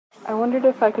I wondered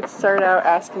if I could start out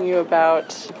asking you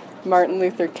about Martin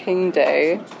Luther King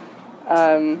Day.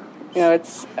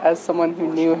 It's, as someone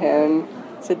who knew him,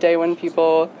 it's a day when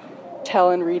people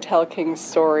tell and retell King's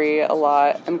story a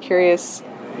lot. I'm curious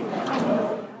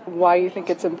why you think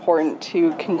it's important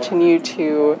to continue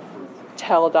to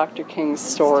tell Dr. King's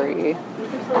story.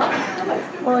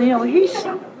 Well,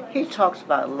 he talks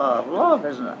about love. Love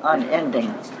is an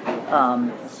unending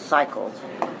cycle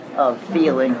of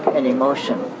feeling and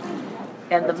emotion.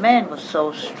 And the man was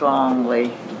so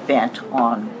strongly bent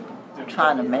on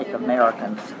trying to make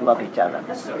Americans love each other.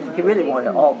 He really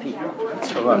wanted all people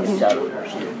to love each other.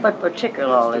 But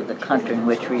particularly the country in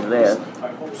which we live,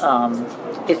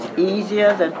 it's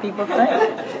easier than people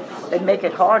think. They make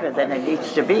it harder than it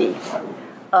needs to be.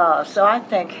 So I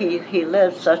think he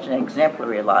lived such an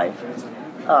exemplary life.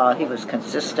 He was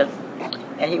consistent,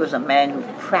 and he was a man who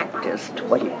practiced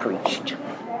what he preached.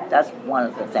 That's one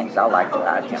of the things I liked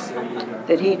about him,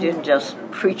 that he didn't just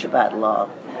preach about love,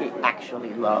 he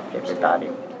actually loved everybody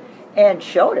and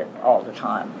showed it all the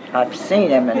time. I've seen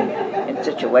him in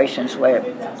situations where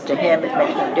to him it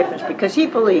makes no difference because he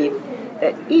believed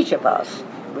that each of us,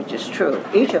 which is true,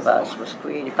 each of us was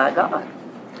created by God.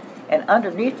 And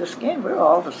underneath the skin, we're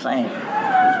all the same.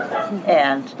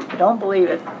 And if you don't believe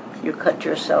it, you cut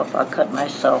yourself, I cut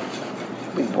myself.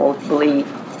 We both bleed,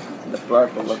 and the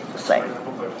blood will look the same.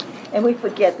 And we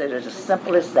forget that it's as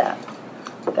simple as that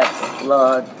the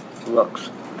blood looks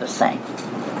the same.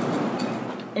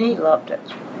 And he loved it.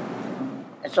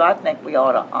 And so I think we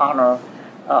ought to honor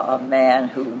a man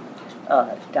who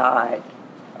died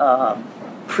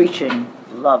preaching,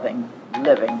 loving,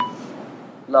 living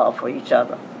love for each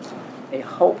other. A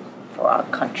hope for our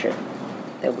country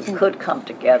that we could come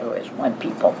together as one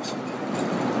people.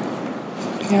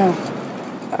 Yeah.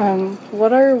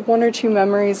 What are one or two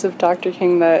memories of Dr.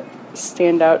 King that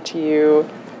stand out to you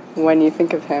when you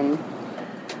think of him?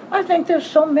 I think there's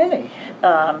so many.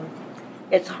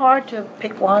 It's hard to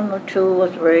pick one or two or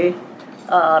three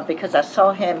because I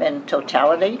saw him in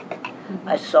totality. Mm-hmm.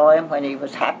 I saw him when he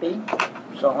was happy,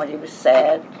 saw him when he was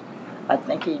sad. I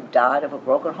think he died of a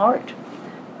broken heart.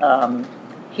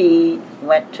 He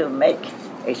went to make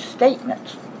a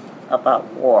statement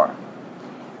about war.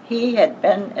 He had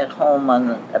been at home on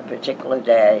a particular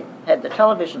day, had the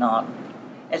television on,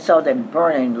 and saw them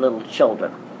burning little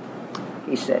children.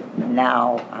 He said,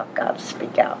 now I've got to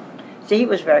speak out. See, he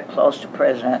was very close to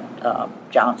President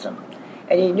Johnson,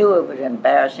 and he knew it would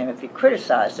embarrass him if he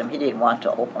criticized him. He didn't want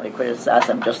to openly criticize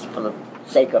him just for the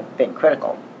sake of being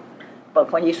critical.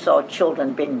 But when he saw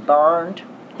children being burned,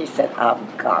 he said,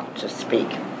 I've got to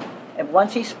speak. And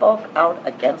once he spoke out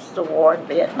against the war in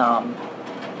Vietnam,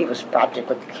 he was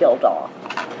practically killed off,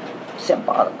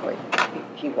 symbolically.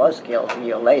 He was killed a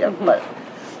year later, but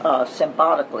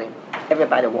symbolically,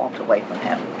 everybody walked away from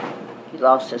him. He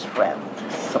lost his friends,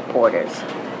 his supporters,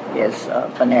 his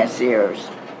financiers.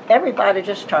 Everybody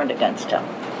just turned against him.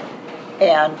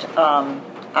 And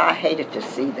I hated to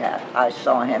see that. I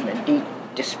saw him in deep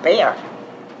despair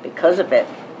because of it.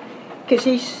 Because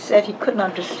he said he couldn't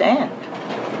understand.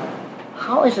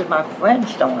 How is it my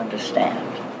friends don't understand?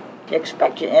 You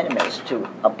expect your enemies to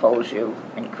oppose you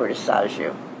and criticize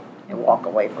you and walk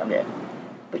away from it.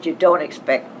 But you don't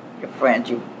expect your friends.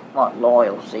 You want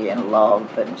loyalty and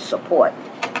love and support.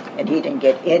 And he didn't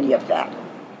get any of that.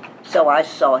 So I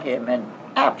saw him in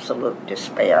absolute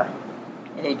despair.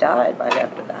 And he died right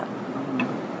after that.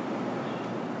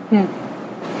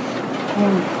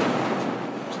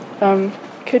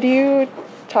 Could you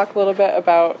talk a little bit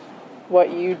about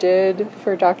what you did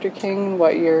for Dr. King,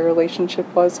 what your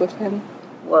relationship was with him?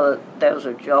 Well, there was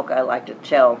a joke I like to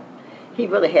tell. He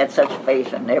really had such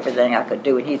faith in everything I could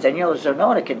do. And he said,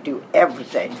 Zanona can do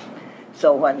everything.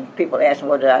 So when people asked me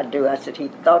what did I do, I said he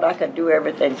thought I could do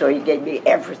everything, so he gave me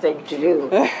everything to do.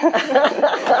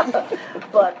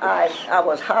 But I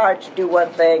was hired to do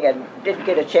one thing and didn't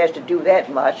get a chance to do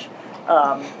that much.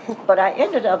 But I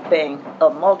ended up being a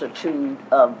multitude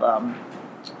of,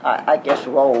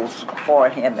 roles for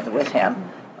him and with him.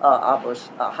 I was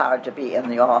hired to be in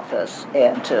the office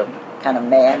and to kind of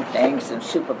man things and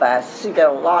supervise. See, there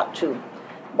are a lot to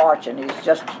marching. You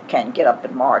just can't get up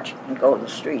and march and go to the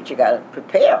street. You got to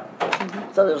prepare.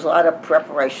 Mm-hmm. So there's a lot of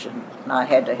preparation, and I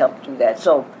had to help do that.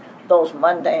 So those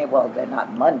mundane, well, they're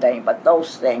not mundane, but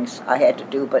those things I had to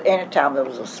do. But anytime there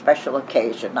was a special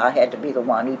occasion, I had to be the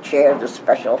one who chaired the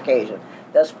special occasion.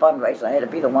 There's fundraising. I had to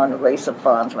be the one who raised the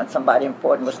funds when somebody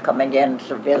important was coming in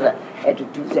to visit. I had to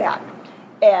do that.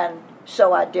 And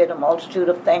so I did a multitude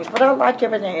of things, but I liked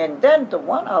everything. And then the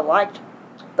one I liked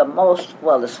the most,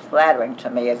 well, it's flattering to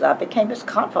me, is I became his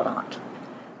confidant.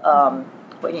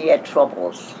 when he had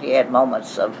troubles, he had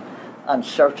moments of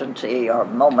uncertainty or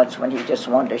moments when he just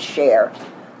wanted to share.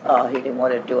 He didn't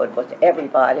want to do it with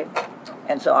everybody.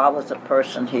 And so I was the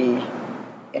person he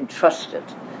entrusted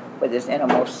with his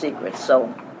innermost secrets.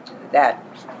 So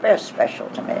that's very special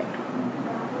to me.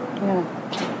 Yeah.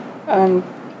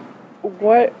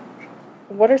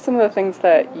 What are some of the things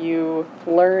that you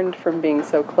learned from being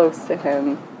so close to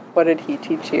him? What did he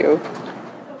teach you?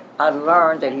 I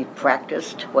learned that he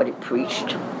practiced what he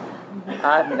preached.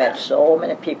 I've met so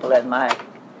many people in my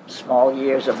small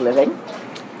years of living.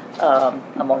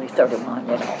 I'm only 31,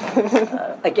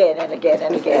 again and again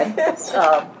and again.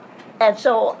 And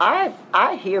so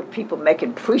I hear people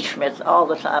making preachments all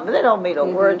the time, and they don't mean a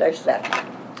word they say.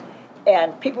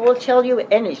 And people will tell you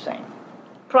anything,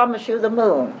 promise you the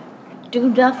moon, do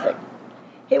nothing.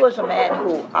 He was a man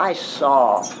who I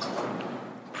saw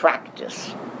practice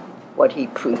what he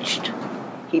preached.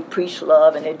 He preached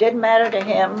love, and it didn't matter to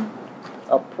him,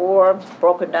 a poor,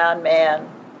 broken down man,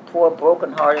 poor,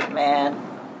 broken-hearted man,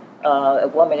 a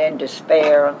woman in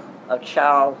despair, a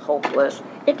child hopeless.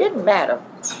 It didn't matter.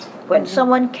 When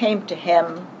someone came to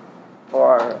him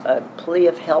for a plea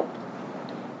of help,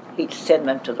 he'd send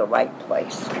them to the right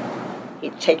place.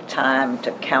 He'd take time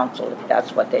to counsel if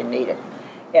that's what they needed.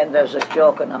 And there's a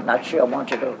joke, and I'm not sure I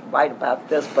want you to write about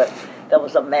this, but there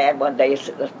was a man one day, it's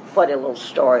a funny little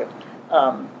story.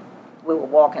 We were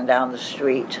walking down the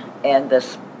street, and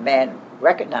this man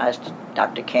recognized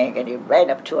Dr. King, and he ran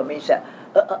up to him, and he said,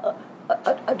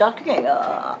 Dr. King,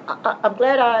 I'm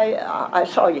glad I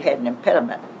saw you had an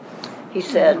impediment. He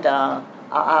said,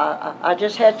 I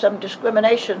just had some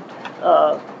discrimination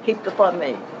heaped upon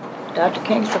me. Dr.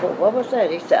 King said, well, what was that?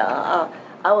 He said,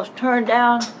 I was turned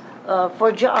down for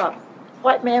a job.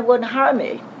 White man wouldn't hire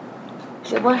me. He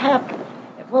said, what happened?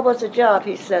 And what was the job?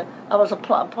 He said, I was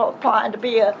applying to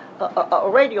be a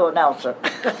radio announcer.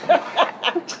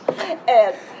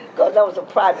 And because that was a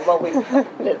private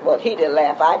moment, well, he didn't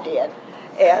laugh, I did.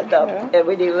 And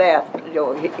when he laughed,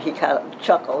 he kind of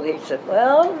chuckled. He said,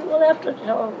 well, we'll have to,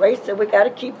 racism, we got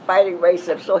to keep fighting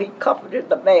racism. So he comforted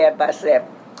the man by saying,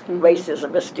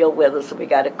 racism is still with us, and we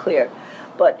got to clear it.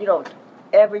 But,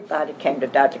 everybody came to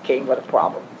Dr. King with a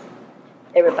problem.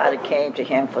 Everybody came to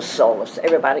him for solace.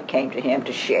 Everybody came to him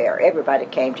to share. Everybody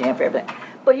came to him for everything.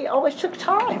 But he always took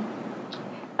time.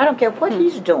 I don't care what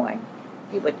he's doing.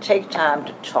 He would take time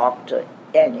to talk to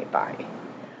anybody.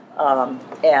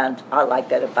 And I like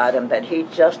that about him, that he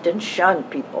just didn't shun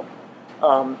people.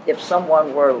 If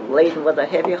someone were laden with a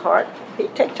heavy heart,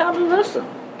 he'd take time to listen.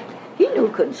 He knew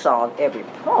he couldn't solve every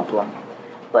problem,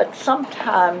 but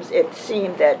sometimes it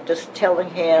seemed that just telling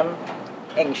him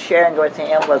and sharing with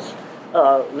him was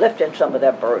lifting some of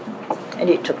that burden, and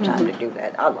he took time to do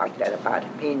that. I like that about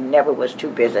him. He never was too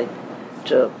busy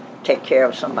to take care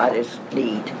of somebody's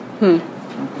need.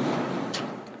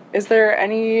 Is there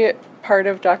any part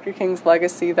of Dr. King's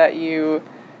legacy that you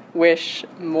wish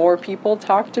more people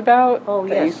talked about?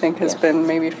 That you think has been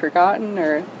maybe forgotten?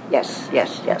 Or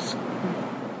Yes.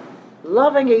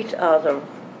 Loving each other,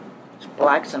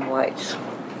 blacks and whites,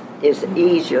 is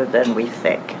easier than we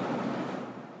think.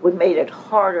 We made it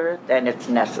harder than it's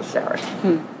necessary.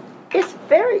 It's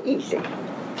very easy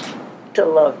to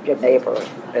love your neighbor,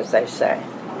 as they say.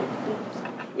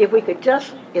 If we could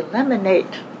just eliminate,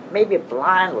 maybe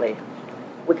blindly,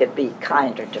 we could be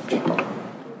kinder to people,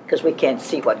 because we can't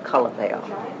see what color they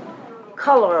are.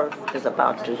 Color is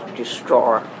about to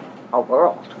destroy our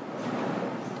world.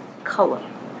 Color.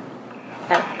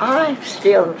 And I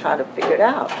still am trying to figure it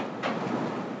out.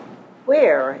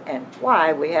 Where and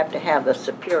why we have to have the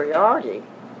superiority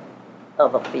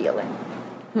of a feeling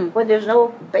when there's no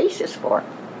basis for it.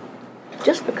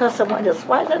 Just because someone is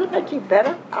white doesn't make you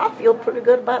better. I feel pretty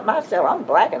good about myself. I'm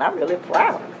black and I'm really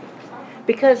proud.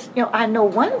 Because, I know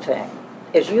one thing,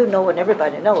 as you know and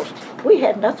everybody knows, we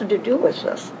had nothing to do with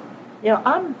this.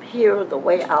 I'm here the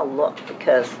way I look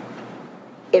because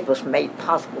it was made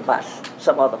possible by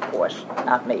some other force,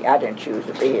 not me. I didn't choose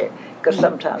to be here. Because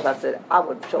sometimes I said, I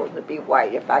would have chosen to be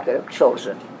white if I could have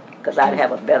chosen, because I'd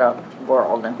have a better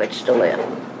world in which to live.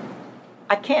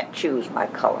 I can't choose my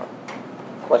color.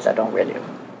 Of course, I don't really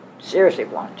seriously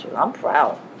want to. I'm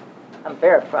proud. I'm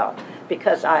very proud,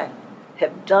 because I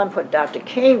have done what Dr.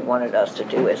 King wanted us to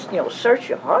do is, search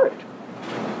your heart,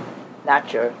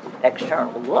 not your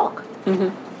external look.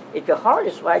 If your heart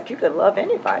is right, you can love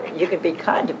anybody. You can be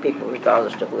kind to people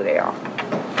regardless of who they are.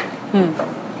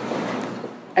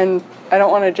 And I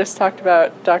don't want to just talk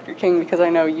about Dr. King, because I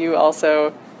know you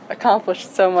also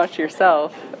accomplished so much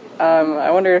yourself.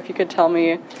 I wonder if you could tell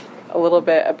me a little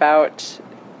bit about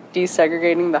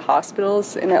desegregating the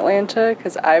hospitals in Atlanta,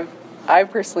 because I've I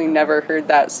personally never heard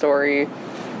that story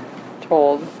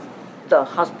told. The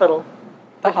hospital.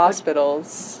 The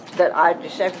hospitals. That I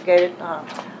desegregated.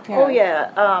 Yeah. Oh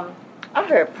yeah, I'm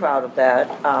very proud of that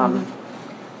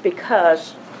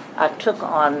because I took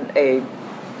on a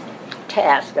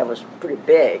task that was pretty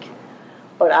big,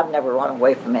 but I've never run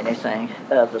away from anything,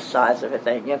 the size of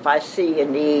everything. If I see a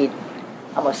need,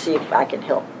 I'm going to see if I can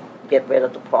help get rid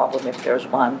of the problem if there's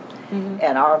one.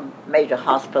 And our major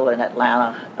hospital in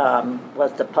Atlanta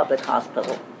was the public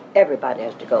hospital. Everybody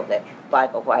has to go there,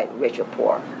 black or white, rich or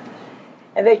poor.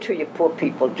 And they treated poor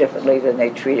people differently than they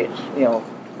treated,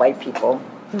 white people.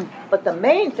 But the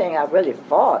main thing I really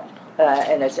fought,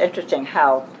 and it's interesting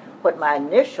how what my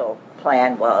initial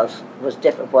plan was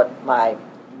different what my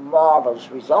marvelous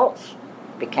results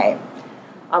became.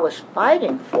 I was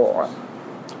fighting for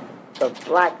the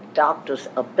black doctor's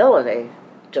ability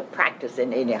to practice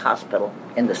in any hospital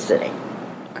in the city.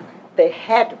 They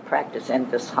had to practice in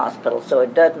this hospital, so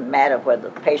it doesn't matter whether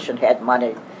the patient had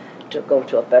money to go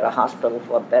to a better hospital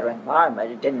for a better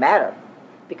environment. It didn't matter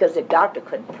because the doctor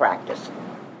couldn't practice.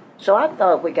 So I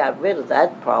thought if we got rid of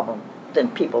that problem, then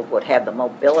people would have the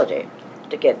mobility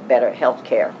to get better health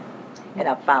care. And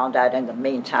I found out in the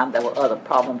meantime there were other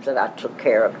problems that I took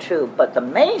care of too. But the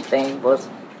main thing was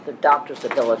the doctor's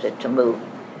ability to move.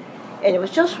 And it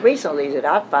was just recently that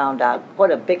I found out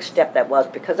what a big step that was,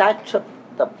 because I took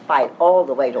the fight all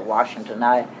the way to Washington.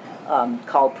 I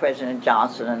called President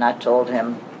Johnson and I told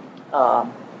him, I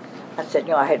said,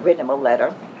 I had written him a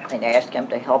letter and asked him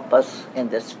to help us in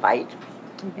this fight.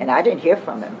 And I didn't hear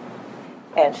from him.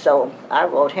 And so I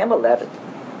wrote him a letter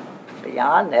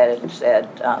beyond that and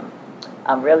said,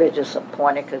 I'm really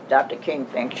disappointed because Dr. King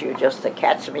thinks you're just the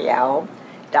cat's meow.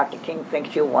 Dr. King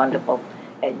thinks you're wonderful.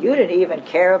 And you didn't even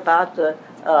care about the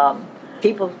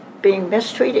people being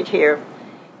mistreated here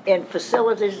in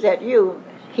facilities that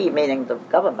he meaning the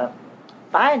government,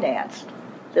 financed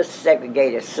this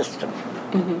segregated system.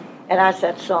 And I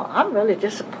said, so I'm really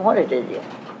disappointed in you.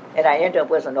 And I ended up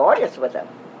with an audience with him.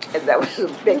 And that was a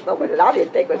big moment, and I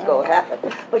didn't think it was going to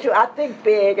happen. But I think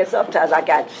big, and sometimes I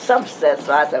got some sense,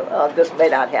 so I said, oh, this may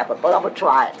not happen, but I'm going to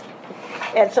try it.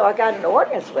 And so I got an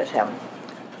audience with him.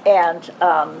 And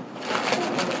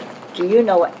do you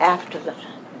know, after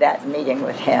that meeting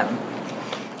with him,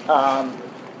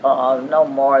 no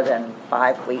more than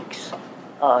 5 weeks,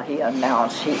 he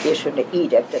issued an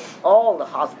edict that all the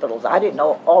hospitals, I didn't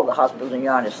know all the hospitals in the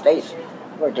United States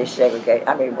were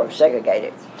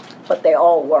segregated, but they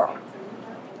all were.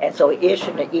 And so he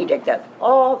issued an edict that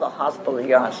all the hospitals in the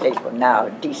United States were now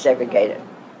desegregated.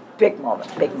 Big moment.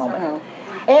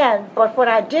 But what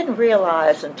I didn't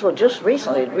realize until just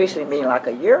recently meaning like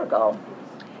a year ago,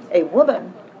 a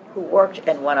woman who worked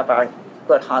in one of our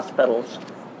good hospitals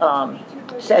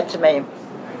said to me,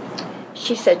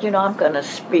 she said, I'm going to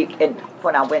speak, and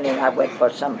when I went in, I went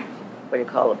for some,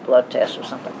 a blood test or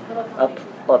something,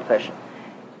 blood pressure.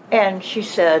 And she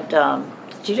said,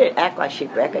 she didn't act like she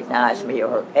recognized me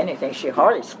or anything. She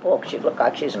hardly spoke. She looked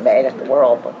like she's mad at the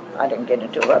world, but I didn't get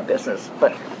into her business.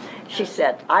 But she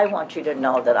said, I want you to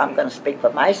know that I'm going to speak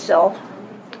for myself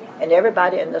and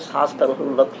everybody in this hospital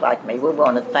who looks like me. We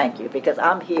want to thank you because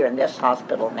I'm here in this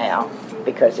hospital now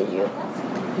because of you.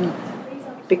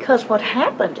 Because what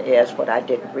happened is, what I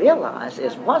didn't realize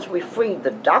is once we freed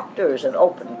the doctors and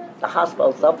opened the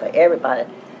hospitals up for everybody,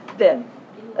 then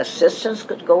assistants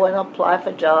could go in and apply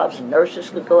for jobs, nurses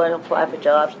could go in and apply for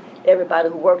jobs, everybody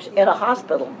who works in a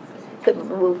hospital could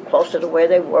move closer to where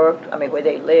they worked, where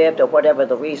they lived, or whatever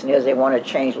the reason is they want to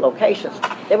change locations.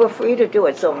 They were free to do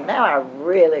it. So now I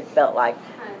really felt like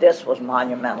this was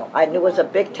monumental. I knew it was a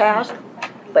big task,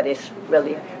 but it's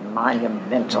really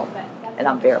monumental, and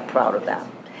I'm very proud of that.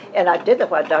 And I did it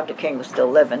while Dr. King was still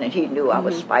living, and he knew I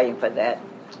was fighting for that.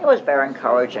 It was very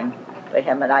encouraging for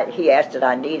him, and he asked did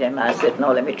I need him, and I said,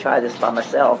 no, let me try this by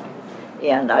myself.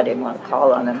 And I didn't want to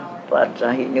call on him, but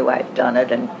he knew I'd done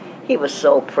it, and he was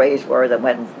so praiseworthy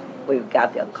when we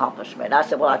got the accomplishment. I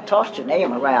said, well, I tossed your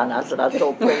name around. I said, I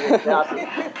told President Johnson,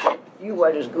 you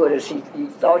weren't as good as he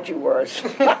thought you were. So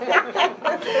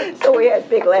we had a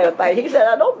big laugh about it. He said,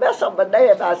 I don't mess up my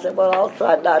name. I said, well, I'll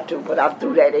try not to, but I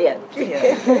threw that in.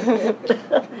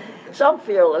 Yeah. So I'm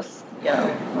fearless,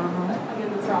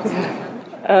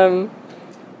 I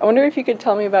wonder if you could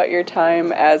tell me about your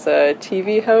time as a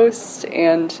TV host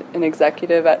and an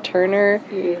executive at Turner.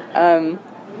 Yeah.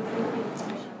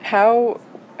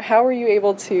 How were you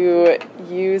able to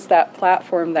use that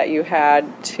platform that you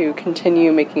had to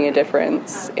continue making a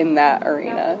difference in that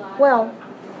arena? Well,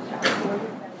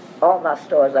 all my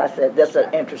stories, I said, this is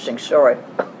an interesting story.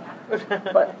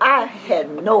 But I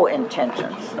had no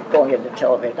intentions of going into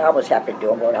television. I was happy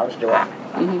doing what I was doing.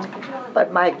 Mm-hmm.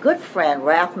 But my good friend,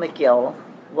 Ralph McGill,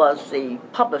 was the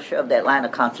publisher of the Atlanta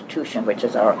Constitution, which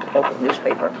is our local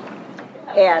newspaper.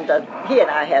 And he and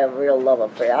I had a real love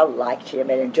affair. I liked him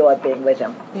and enjoyed being with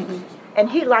him. Mm-hmm. And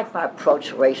he liked my approach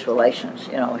to race relations.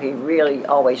 You know, he really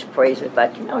always praised it.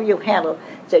 But, you know, you handle,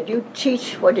 said, you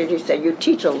teach, what did he say? You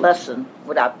teach a lesson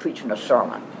without preaching a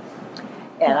sermon.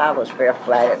 And I was very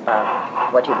flattered by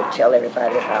what he would tell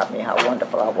everybody about me, how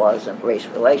wonderful I was in race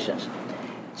relations.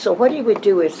 So what he would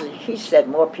do is, he said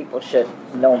more people should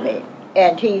know me.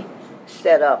 And he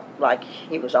set up, like,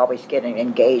 he was always getting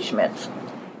engagements.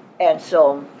 And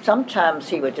so sometimes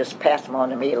he would just pass them on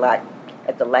to me, like,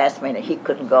 at the last minute he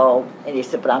couldn't go, and he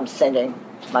said, but I'm sending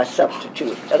my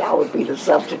substitute, and I would be the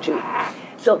substitute.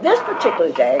 So this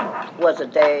particular day was a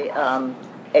day,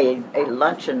 a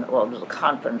luncheon, well, it was a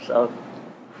conference of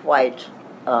white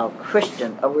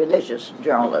Christian, religious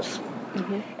journalists.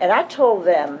 Mm-hmm. And I told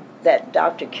them that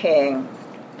Dr. King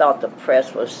thought the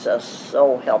press was just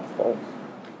so helpful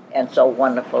and so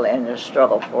wonderful in their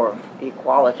struggle for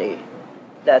equality,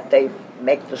 that they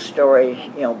make the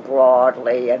story, you know,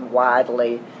 broadly and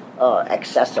widely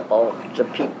accessible to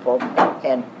people.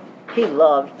 And he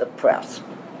loved the press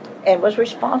and was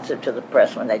responsive to the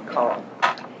press when they called.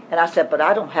 And I said, but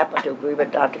I don't happen to agree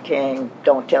with Dr. King.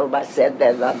 Don't tell him I said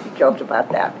that. I joked about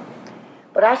that.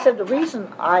 But I said the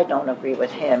reason I don't agree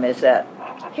with him is that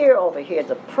over here,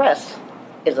 the press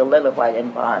is a lily white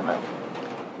environment.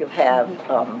 You have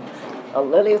a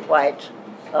lily white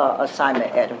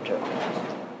assignment editor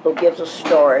who gives a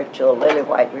story to a lily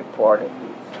white reporter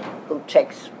who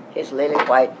takes his lily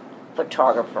white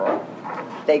photographer.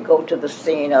 They go to the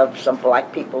scene of some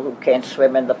black people who can't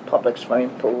swim in the public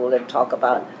swimming pool and talk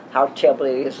about how terrible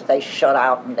it is they shut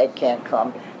out and they can't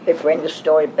come. They bring the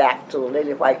story back to a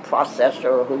lily white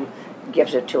processor who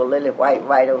gives it to a lily white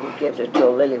writer who gives it to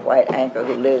a lily white anchor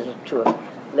who gives it to a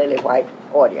lily white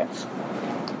audience.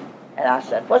 And I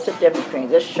said, what's the difference between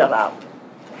this shutout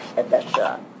and that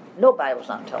shutout? Nobody was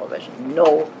on television.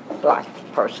 No black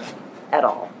person at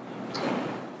all.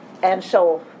 And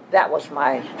so that was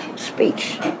my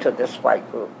speech to this white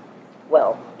group.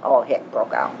 Well, all heck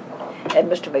broke out.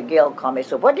 And Mr. McGill called me and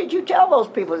said, what did you tell those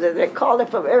people? They called it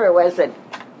from everywhere and said,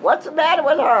 what's the matter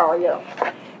with her? You know.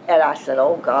 And I said,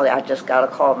 oh, golly, I just got a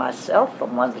call myself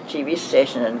from one of the TV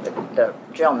stations, and the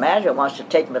general manager wants to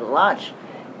take me to lunch.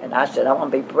 And I said, I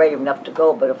want to be brave enough to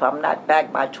go, but if I'm not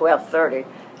back by 12:30,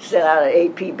 send out an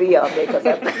APB on me, because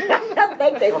I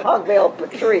think they've hung me up a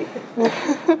tree.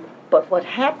 But what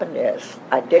happened is,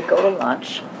 I did go to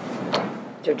lunch.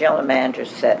 The general manager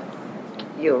said,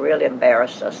 you really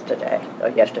embarrassed us today, or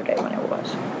yesterday when it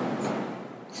was.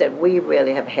 Said, we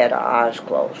really have had our eyes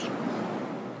closed.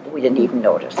 We didn't even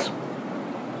notice.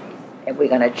 And we're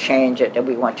going to change it, and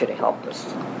we want you to help us.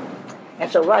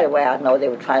 And so right away I know they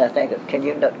were trying to think of, can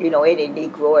you know any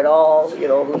Negro at all, you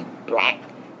know, who's black,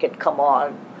 can come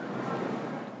on.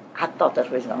 I thought that's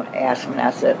what he was going to ask me, and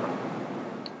I said,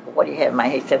 what do you have in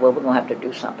mind? He said, well, we're going to have to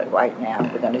do something right now.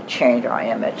 We're going to change our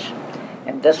image.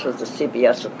 And this was the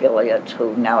CBS affiliate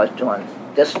who now is doing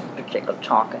this particular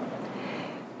talking.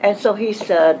 And so he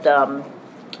said,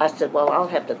 I said, well, I'll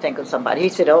have to think of somebody. He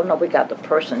said, oh, no, we got the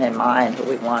person in mind who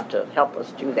we want to help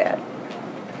us do that.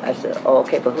 I said, oh,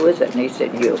 okay, but who is it? And he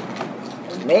said, you.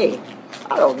 Me?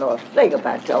 I don't know a thing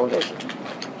about television.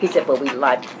 He said, well, we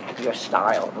like your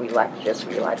style. We like this,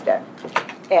 we like that.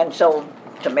 And so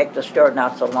to make the story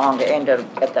not so long, it ended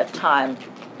at that time,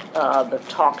 the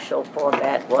talk show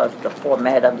format was the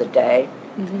format of the day.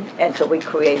 Mm-hmm. And so we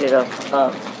created a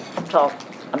talking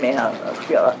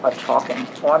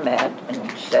format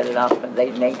and set it up, and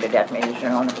they named it That Means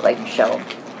You're on the Clayton Show.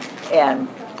 And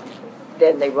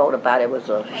then they wrote about it. It was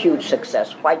a huge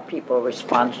success. White people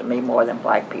responded to me more than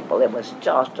black people. It was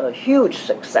just a huge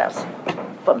success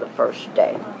from the first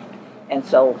day. And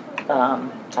so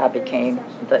I became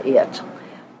the it.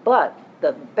 But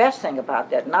the best thing about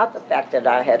that, not the fact that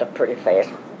I had a pretty face,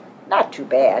 not too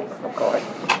bad, of course,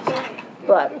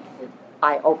 but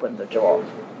I opened the door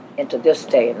into this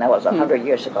day, and that was 100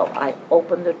 years ago. I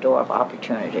opened the door of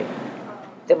opportunity.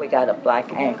 Then we got a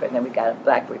black anchor, and then we got a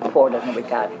black reporter, and then we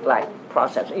got a black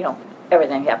processor. You know,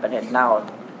 everything happened, and now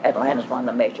Atlanta's one of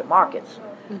the major markets.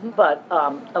 Mm-hmm. But,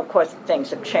 of course, things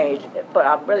have changed. But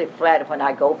I'm really flattered when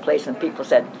I go places and people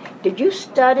said, did you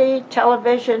study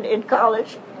television in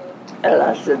college? And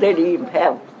I said, they didn't even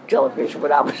have television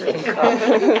when I was in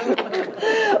college.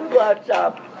 But,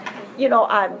 you know,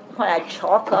 when I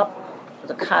chalk up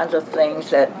the kinds of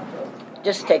things that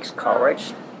just takes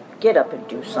courage, get up and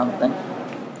do something.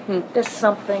 There's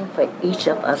something for each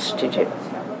of us to do.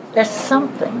 There's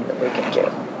something that we can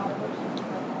do.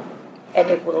 And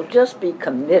if we'll just be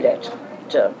committed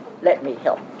to let me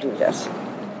help do this,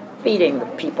 feeding the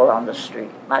people on the street.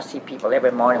 I see people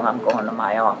every morning when I'm going to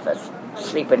my office,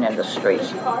 sleeping in the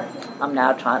streets. I'm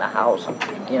now trying to house them,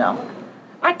 you know.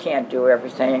 I can't do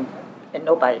everything, and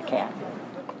nobody can.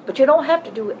 But you don't have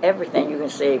to do everything. You can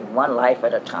save one life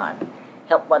at a time.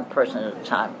 Help one person at a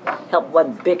time. Help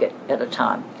one bigot at a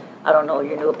time. I don't know,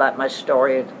 you knew about my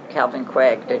story of Calvin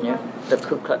Craig, didn't you? The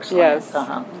Ku Klux Klan. Yes.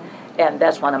 And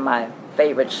that's one of my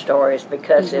favorite stories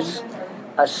because it's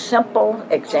a simple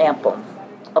example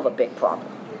of a big problem.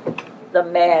 The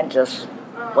man just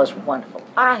was wonderful.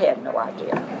 I had no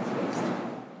idea.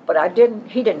 But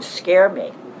he didn't scare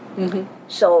me.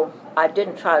 So I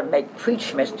didn't try to make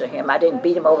preachments to him. I didn't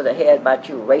beat him over the head about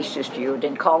you racist, you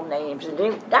didn't call names. I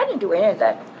didn't do any of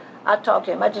that. I talked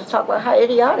to him. I just talked about how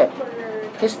idiotic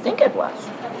his thinking was,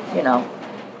 you know.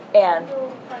 And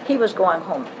he was going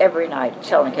home every night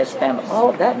telling his family,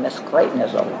 oh, that Miss Clayton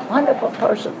is a wonderful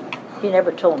person. He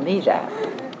never told me that.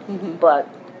 But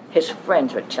his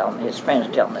friends would tell me,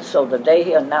 So the day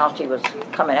he announced he was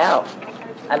coming out,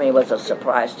 I mean, it was a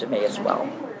surprise to me as well.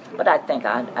 But I think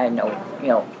I know, you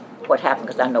know, what happened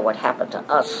because I know what happened to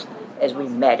us as we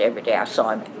met every day. I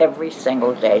saw him every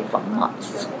single day for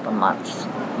months.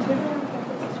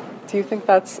 Do you think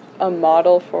that's a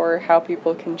model for how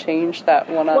people can change that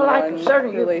one-on-one relationship? Well, I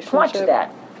certainly point to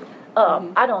that.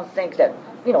 I don't think that,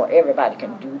 you know, everybody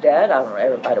can do that. I don't know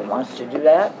everybody wants to do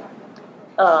that.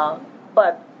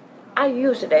 But I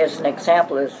use it as an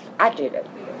example as I did it.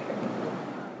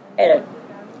 And it,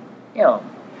 you know,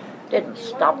 didn't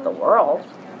stop the world.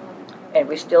 And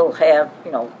we still have,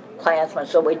 you know, Klansmen,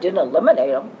 so we didn't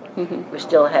eliminate them. We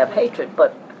still have hatred,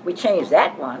 but we changed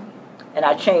that one. And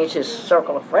I changed his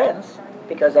circle of friends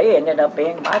because they ended up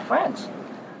being my friends.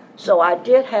 So I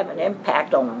did have an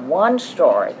impact on one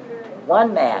story,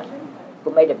 one man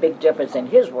who made a big difference in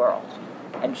his world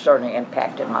and certainly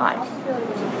impacted mine.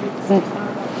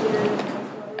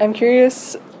 I'm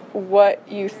curious what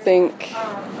you think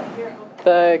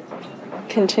the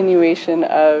continuation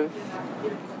of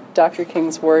Dr.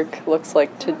 King's work looks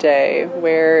like today.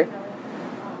 Where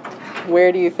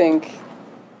do you think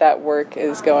that work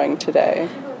is going today?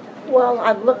 Well,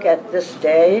 I look at this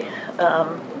day,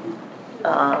 the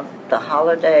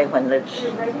holiday when it's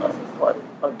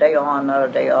a day on, not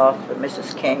a day off, that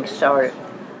Mrs. King started.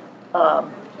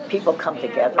 People come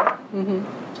together.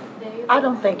 I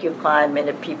don't think you find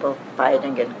many people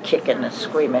fighting and kicking and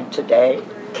screaming today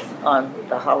on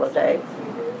the holiday.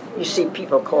 You see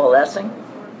people coalescing.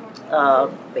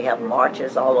 We have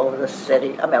marches all over the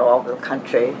city, all over the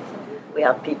country. We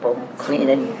have people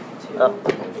cleaning up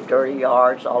dirty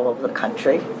yards all over the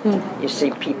country. You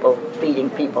see people feeding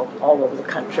people all over the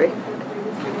country.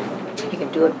 You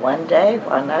can do it one day,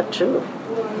 why not two?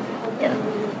 You know.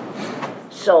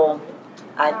 So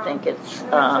I think it's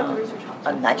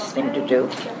a nice thing to do,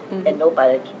 and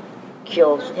nobody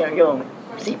kills. You know, you don't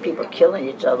see people killing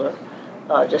each other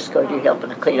just because you're helping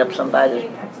to clean up somebody's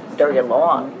dirty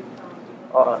lawn,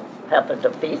 or helping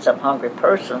to feed some hungry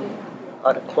person,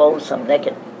 or to clothe some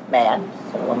naked man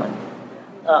or woman.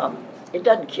 It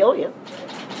doesn't kill you.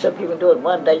 So if you can do it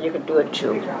one day, you can do it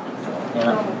two. You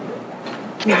know.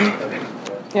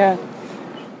 Yeah.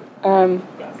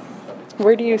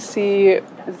 Where do you see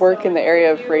work in the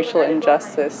area of racial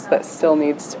injustice that still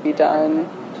needs to be done?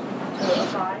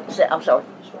 I'm sorry?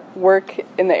 Work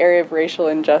in the area of racial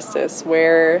injustice.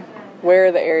 Where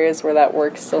are the areas where that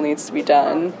work still needs to be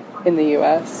done in the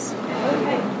U.S.?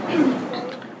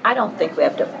 I don't think we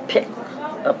have to pick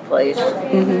a place.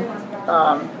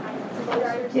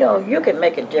 You know, you can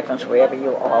make a difference wherever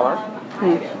you are.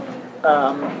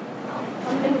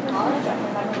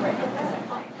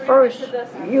 First,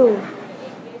 you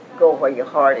go where your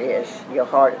heart is. Your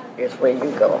heart is where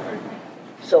you go.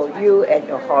 So you and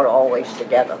your heart are always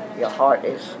together. Your heart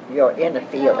is your inner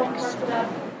feelings.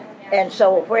 And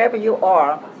so wherever you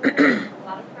are,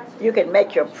 you can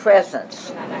make your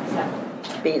presence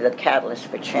be the catalyst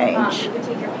for change.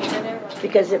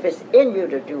 Because if it's in you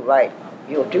to do right,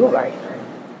 you'll do right.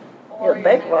 You know, the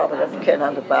bank robber doesn't care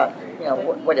nothing about, you know,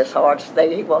 what his heart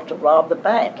says. He wants to rob the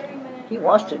bank. He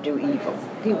wants to do evil.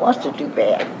 He wants to do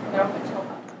bad.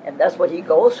 And that's what he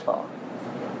goes for.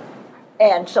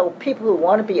 And so people who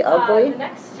want to be ugly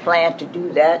plan to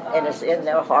do that, and it's in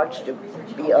their hearts to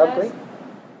be ugly.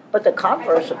 But the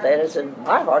converse of that is in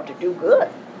my heart to do good.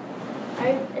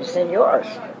 It's in yours.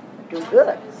 Do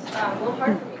good.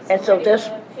 And so just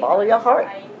follow your heart.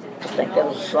 I think there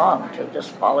was a song to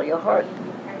just follow your heart.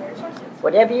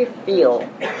 Whatever you feel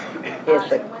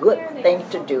It's a good thing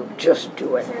to do. Just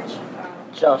do it.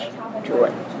 Just do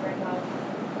it.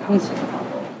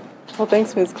 Well,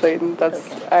 thanks, Ms. Clayton.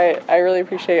 I really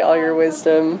appreciate all your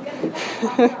wisdom.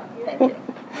 Thank you.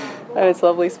 And it's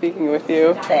lovely speaking with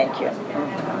you. Thank you.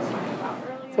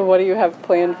 So what do you have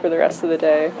planned for the rest of the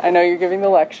day? I know you're giving the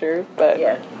lecture, but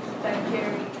Yes.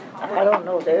 I don't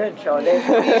know. They're in charge.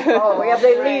 Wherever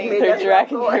they lead me, they're that's where I'm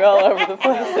dragging going. you all over the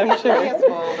place, I'm sure. Yes,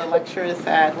 well, the lecture is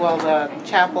at, the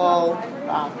chapel,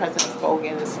 President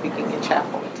Spogan is speaking in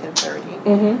chapel at 10:30.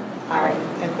 Mm-hmm.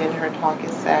 And then her talk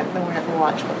is at, then we're having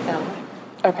lunch with them.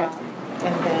 Okay.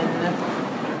 And then,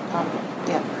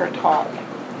 her talk.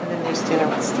 And then there's dinner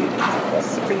with students.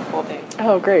 It's a pretty full day.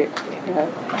 Oh, great. Yeah.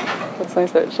 That's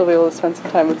nice that she'll be able to spend some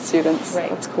time with students. Right.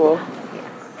 That's cool.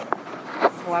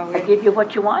 I give you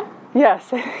what you want?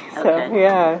 Yes, I think so. Okay.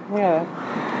 Yeah.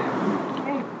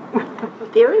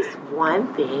 There is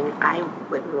one thing I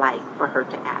would like for her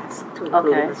to ask to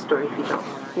include in the story, if you don't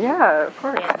mind. Yeah, of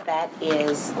course. And that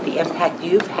is the impact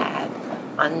you've had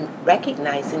on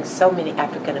recognizing so many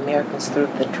African Americans through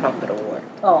the Trumpet Award.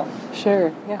 Oh,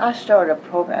 Sure. Yeah. I started a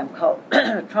program called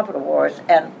Trumpet Awards,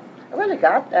 and I really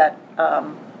got that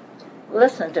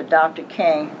listening to Dr.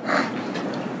 King.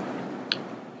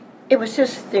 It was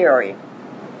his theory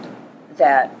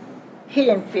that he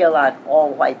didn't feel like all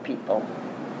white people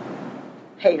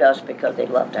hate us because they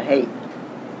love to hate.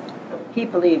 He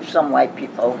believed some white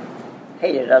people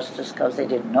hated us just because they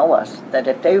didn't know us, that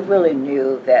if they really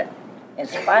knew that in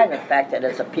spite of the fact that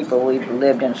as a people we've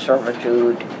lived in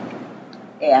servitude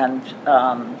and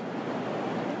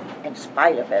in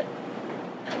spite of it,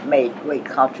 made great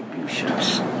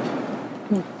contributions.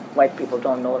 White people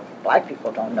don't know it, black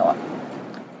people don't know it.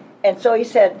 And so he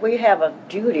said, we have a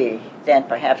duty then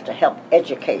perhaps to help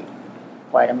educate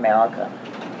white America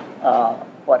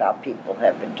what our people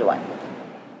have been doing.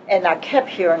 And I kept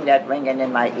hearing that ringing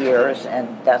in my ears,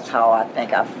 and that's how I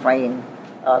think I framed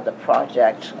the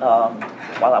project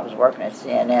while I was working at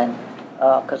CNN,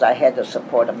 because I had the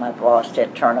support of my boss.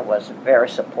 Ted Turner was very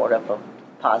supportive of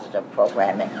positive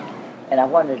programming. And I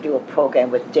wanted to do a program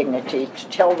with dignity to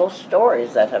tell those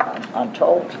stories that have been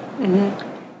untold. Mm-hmm.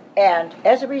 And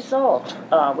as a result,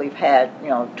 we've had,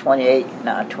 28,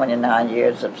 now 29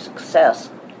 years of success.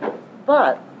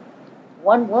 But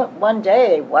one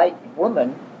day, a white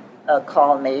woman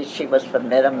called me. She was from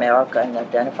Mid-America and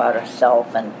identified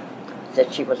herself and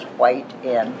said she was white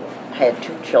and had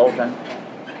 2 children.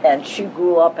 And she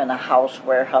grew up in a house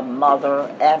where her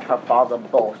mother and her father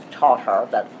both taught her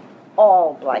that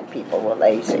all black people were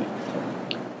lazy.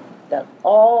 That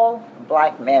all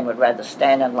black men would rather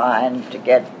stand in line to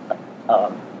get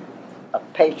a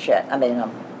paycheck,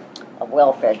 a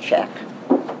welfare check,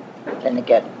 than to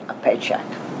get a paycheck.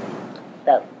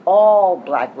 That all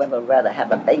black women would rather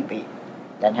have a baby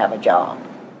than have a job.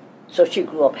 So she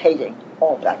grew up hating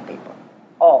all black people,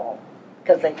 all,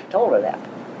 because they told her that.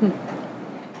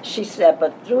 She said,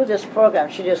 but through this program,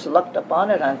 she just looked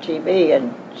upon it on TV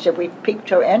and said we piqued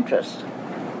her interest.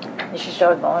 And she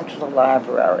started going to the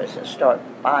libraries and started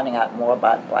finding out more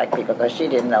about black people because she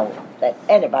didn't know that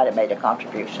anybody made a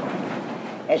contribution.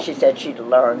 And she said she'd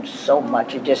learned so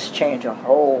much, it just changed her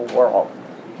whole world.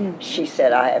 She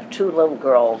said, I have 2 little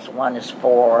girls, one is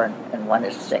 4 and one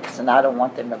is 6, and I don't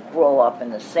want them to grow up in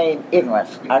the same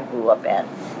ignorance I grew up in.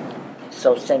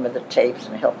 So send me the tapes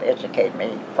and help educate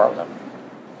me further.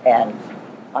 And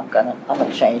I'm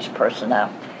a changed person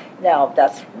now. Now,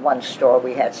 that's one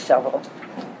story. We had several.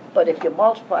 But if you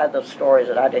multiply those stories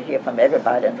that I did hear from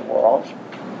everybody in the world,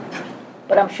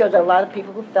 but I'm sure there are a lot of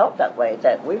people who felt that way,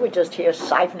 that we were just here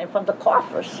siphoning from the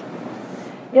coffers.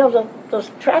 The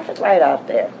traffic light out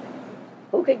there.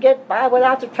 Who could get by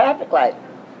without the traffic light?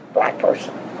 Black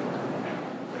person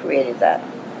created that.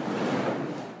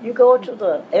 You go to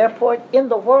the airport in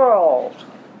the world,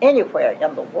 anywhere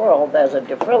in the world, there's a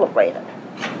defibrillator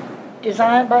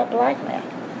designed by a black man,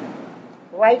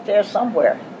 right there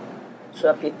somewhere.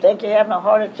 So if you think you're having a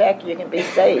heart attack, you can be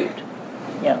saved.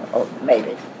 Or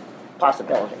maybe,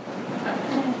 possibility.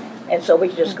 And so we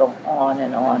just go on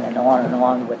and on and on and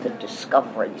on with the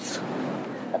discoveries,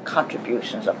 the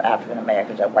contributions of African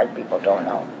Americans that white people don't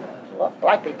know. Well,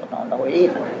 black people don't know it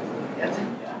either.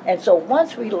 And so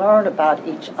once we learn about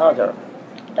each other,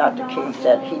 Dr. King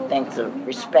said he thinks the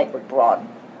respect would broaden.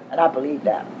 And I believe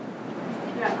that.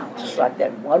 Just like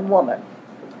that one woman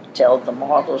tells the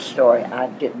marvelous story, I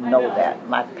didn't know that.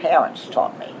 My parents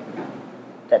taught me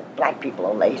that black people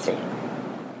are lazy.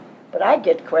 But I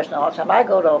get questioned all the time. I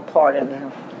go to a party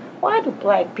and why do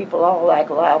black people all like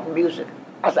loud music?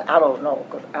 I said, I don't know,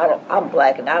 because I'm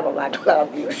black and I don't like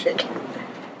loud music.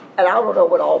 And I don't know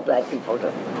what all black people do.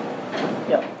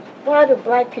 Why do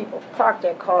black people park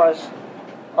their cars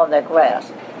on their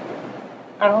grass?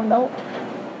 I don't know,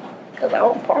 because I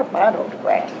don't park mine on the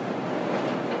grass.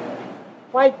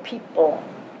 White people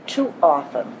too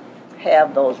often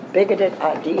have those bigoted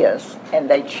ideas, and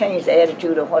they change the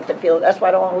attitude of what they feel. That's why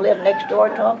I don't want to live next door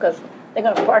to them, because they're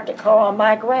going to park the car on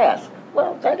my grass.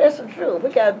 Well, that isn't true. We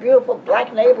got beautiful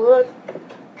black neighborhoods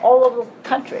all over the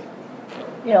country.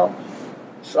 You know,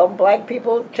 some black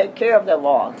people take care of their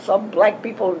lawn. Some black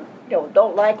people,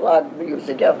 don't like loud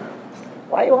music.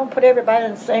 Why you want to put everybody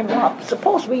in the same lump?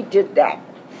 Suppose we did that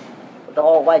with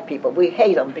all white people. We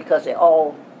hate them because they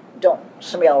all don't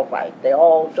smell right. They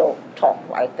all don't talk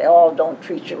right. They all don't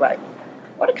treat you right.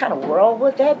 What kind of world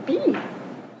would that be?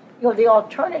 The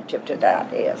alternative to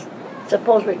that is,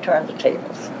 suppose we turn the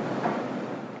tables.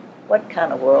 What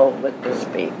kind of world would this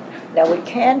be? Now, we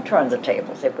can turn the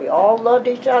tables. If we all loved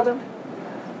each other,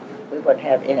 we wouldn't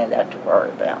have any of that to worry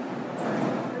about.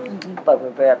 But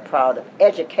we're very proud of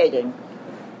educating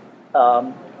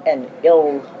an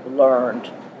ill-learned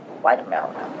white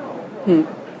America.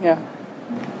 Yeah,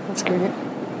 that's great.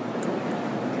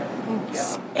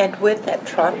 Thanks. And with that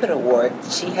Trumpet Award,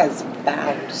 she has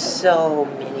found so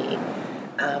many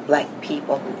black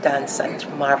people who've done such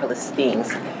marvelous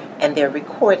things, and they're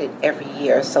recorded every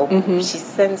year. So she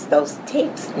sends those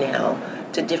tapes now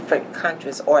to different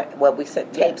countries, or we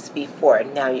said tapes before,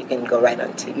 and now you can go right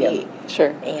on TV. Yeah.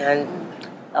 Sure. And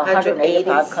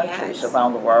 185 countries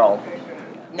around the world.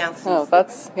 Now,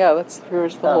 that's pretty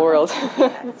much the whole world.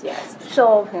 yes.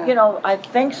 So, I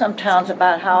think sometimes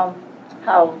about how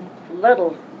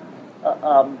little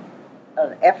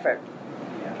an effort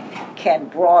can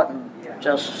broaden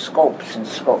just scopes and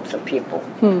scopes of people.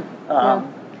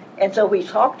 And so we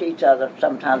talk to each other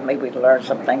sometimes, maybe we learn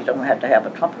some things, don't have to have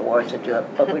a Trumpet Award to do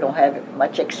it, but we don't have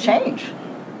much exchange.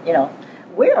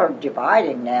 We are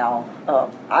dividing now,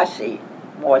 I see,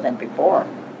 more than before.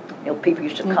 People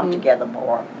used to come together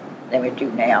more than we do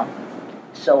now.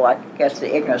 So I guess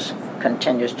the ignorance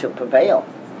continues to prevail,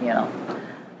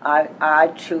 I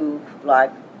too,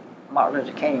 like Martin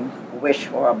Luther King, wish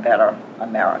for a better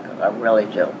America. I really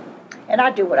do. And I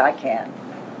do what I can.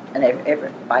 And if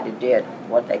everybody did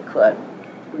what they could,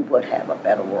 we would have a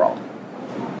better world.